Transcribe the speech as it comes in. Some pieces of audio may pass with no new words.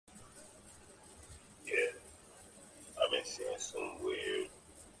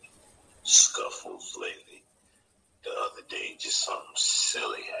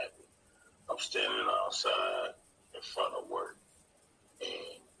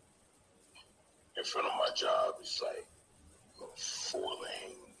in front of my job is like a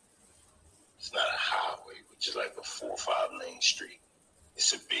 4-lane. It's not a highway, but just like a 4 or 5-lane street.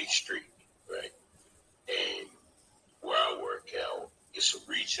 It's a big street, right? And where I work out, it's a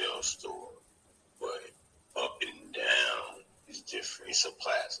retail store, but up and down is different. It's a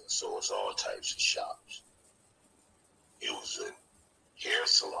plaza, so it's all types of shops. It was a hair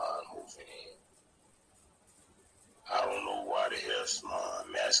salon moving in. I don't know why the hair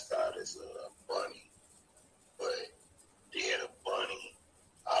salon mascot is a bunny, but they had a bunny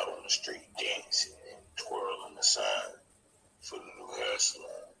out on the street dancing and twirling the sign for the new hair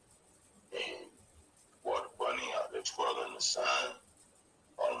salon. And while the bunny out there twirling the sign,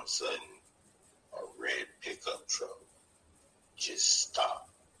 all of a sudden, a red pickup truck just stopped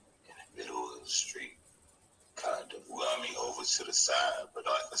in the middle of the street, kind of, over to the side. But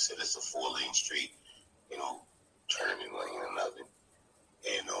like I said, it's a 4-lane street, turning lane or nothing.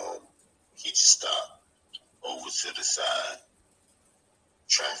 And he just stopped over to the side.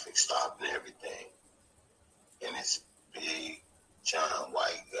 Traffic stopped and everything. And this big, giant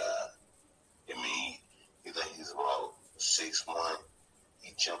white guy, he's about 6'1".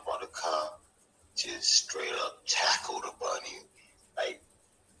 He jumped out of the car, just straight up tackled the bunny like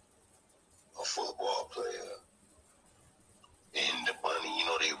a football player. And the bunny,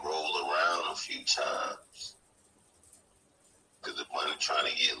 they roll around a few times. Because the bunny trying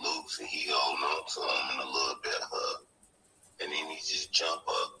to get loose, and he holding on to him in a little bit hug. And then he just jump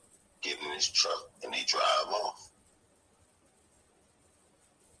up, get in his truck, and they drive off.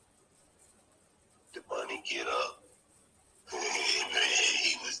 The bunny get up. Man,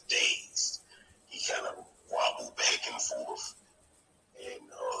 he was dazed. He kind of wobbled back and forth. And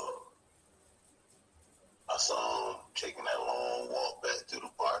I saw him taking that long walk back through the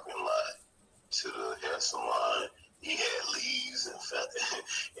parking lot to the hair salon. He had leaves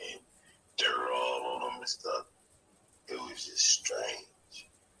and dirt all on him and stuff. It was just strange.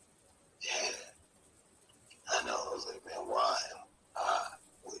 Yeah. I know. I was like, man, why?